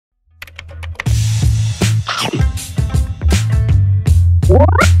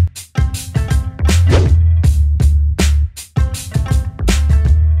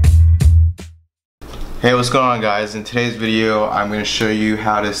Hey, what's going on, guys? In today's video I'm going to show you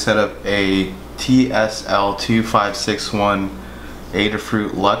how to set up a TSL2561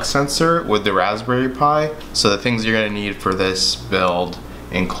 Adafruit Lux Sensor with the Raspberry Pi. So the things you're going to need for this build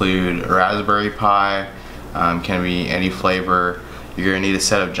include a Raspberry Pi, can be any flavor. You're going to need a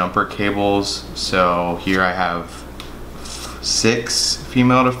set of jumper cables. So here I have 6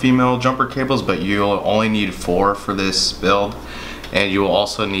 female to female jumper cables, but you'll only need 4 for this build. And you will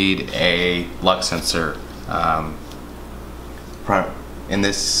also need a Lux sensor. In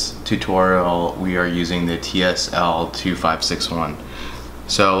this tutorial we are using the TSL2561.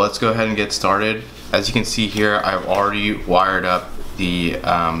 So let's go ahead and get started. As you can see here, I've already wired up the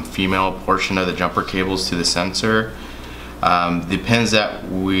female portion of the jumper cables to the sensor. The pins that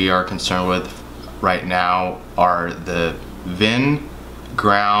we are concerned with right now are the VIN,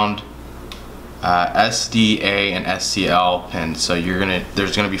 ground, SDA and SCL pins. So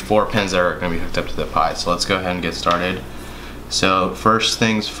there's gonna be 4 pins that are gonna be hooked up to the Pi. So let's go ahead and get started. So first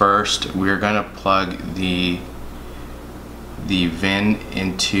things first, we're gonna plug the VIN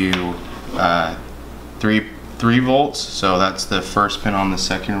into 3 volts. So that's the first pin on the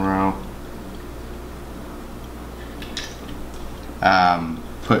second row.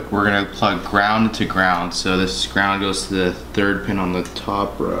 We're gonna plug ground to ground. So this ground goes to the 3rd pin on the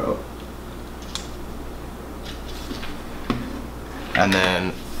top row. And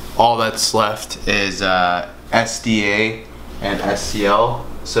then all that's left is SDA and SCL.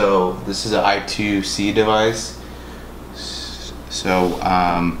 So this is an I2c device. So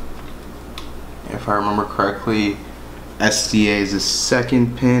if I remember correctly, SDA is the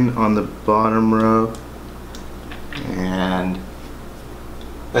 2nd pin on the bottom row, and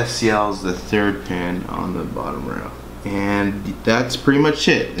SCL is the 3rd pin on the bottom row. And that's pretty much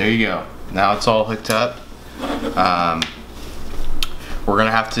it. There you go. Now it's all hooked up. We're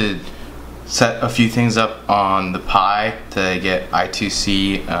gonna have to set a few things up on the Pi to get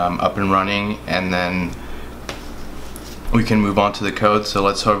I2c up and running, and then we can move on to the code. So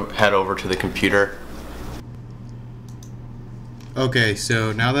let's head over to the computer. Okay,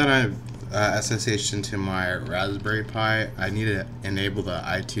 so now that I've SSH'd into my Raspberry Pi, I need to enable the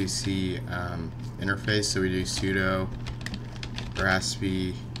I2c interface. So we do sudo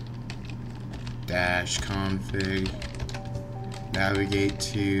raspi-config, navigate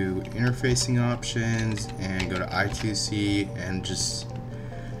to interfacing options and go to I2c and just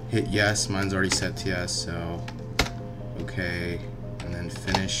hit yes. Mine's already set to yes, so okay, and then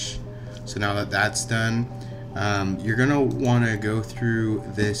finish. So now that that's done, you're gonna want to go through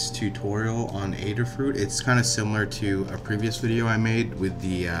this tutorial on Adafruit. It's kind of similar to a previous video I made with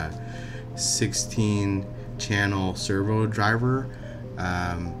the 16 channel servo driver.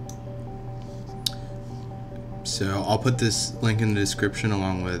 So I'll put this link in the description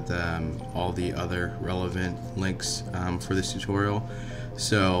along with all the other relevant links for this tutorial.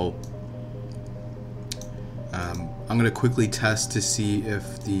 So I'm going to quickly test to see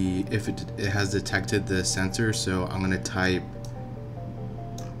if it has detected the sensor. So I'm going to type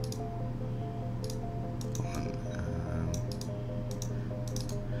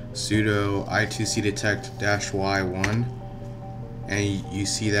sudo I2c detect -y1, and you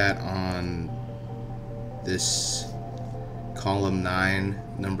see that on this column 9,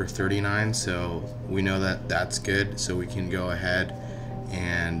 number 39. So we know that that's good, so we can go ahead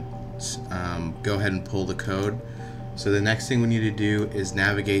and pull the code. So the next thing we need to do is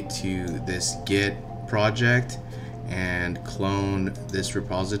navigate to this Git project and clone this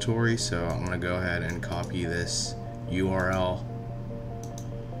repository. So I'm going to go ahead and copy this URL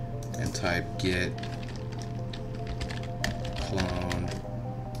and type git clone.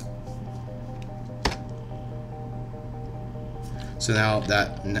 So now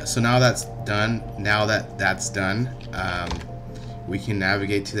that's done. Now that that's done, we can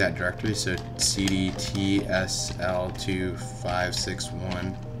navigate to that directory. So cd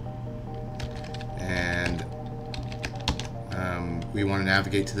TSL2561, and we want to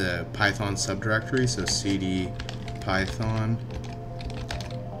navigate to the Python subdirectory. So cd Python,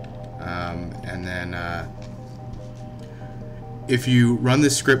 and then if you run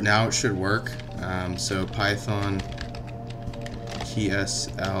this script now, it should work. So Python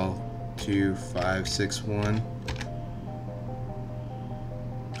TSL2561.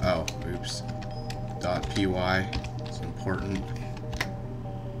 Oh, oops. .py. It's important.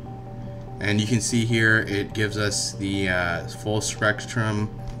 And you can see here it gives us the full spectrum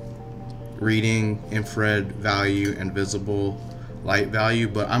reading, infrared value, and visible light value.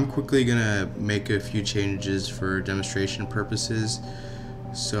 But I'm quickly gonna make a few changes for demonstration purposes.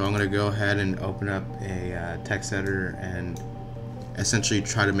 So I'm gonna go ahead and open up a text editor and essentially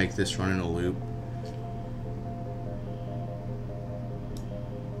try to make this run in a loop.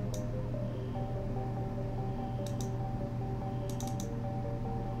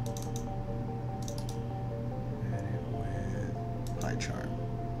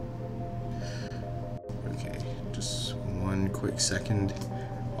 quick second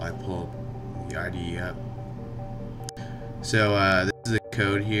while I pull the IDE up. So this is the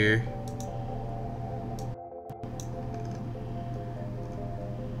code here.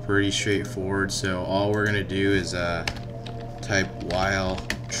 Pretty straightforward. So all we're gonna do is type while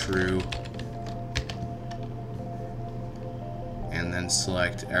true and then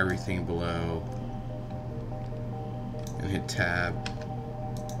select everything below and hit tab.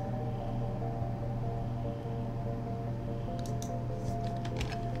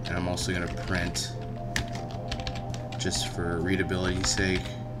 And I'm also going to print just for readability's sake.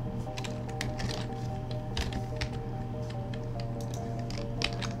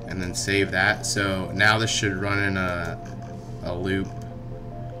 And then save that. So now this should run in a loop.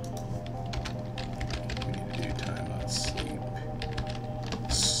 We need to do time.sleep.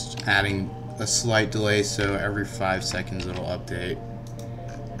 Just adding a slight delay, so every 5 seconds it'll update.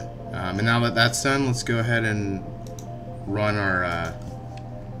 And now that that's done, let's go ahead and run our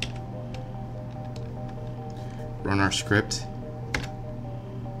script.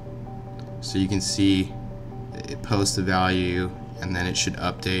 So you can see it posts the value and then it should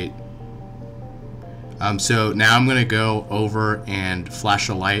update. So now I'm gonna go over and flash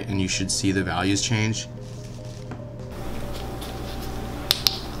a light and you should see the values change.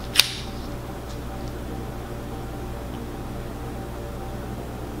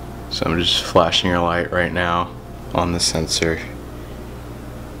 So I'm just flashing your light right now on the sensor.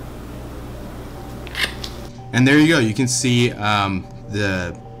 And there you go, you can see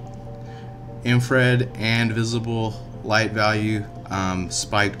the infrared and visible light value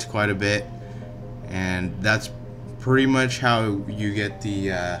spiked quite a bit, and that's pretty much how you get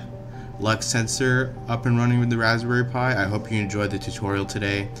the Lux sensor up and running with the Raspberry Pi. I hope you enjoyed the tutorial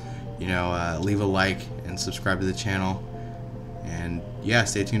today. You know, leave a like and subscribe to the channel, and yeah,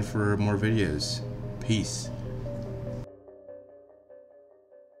 stay tuned for more videos. Peace.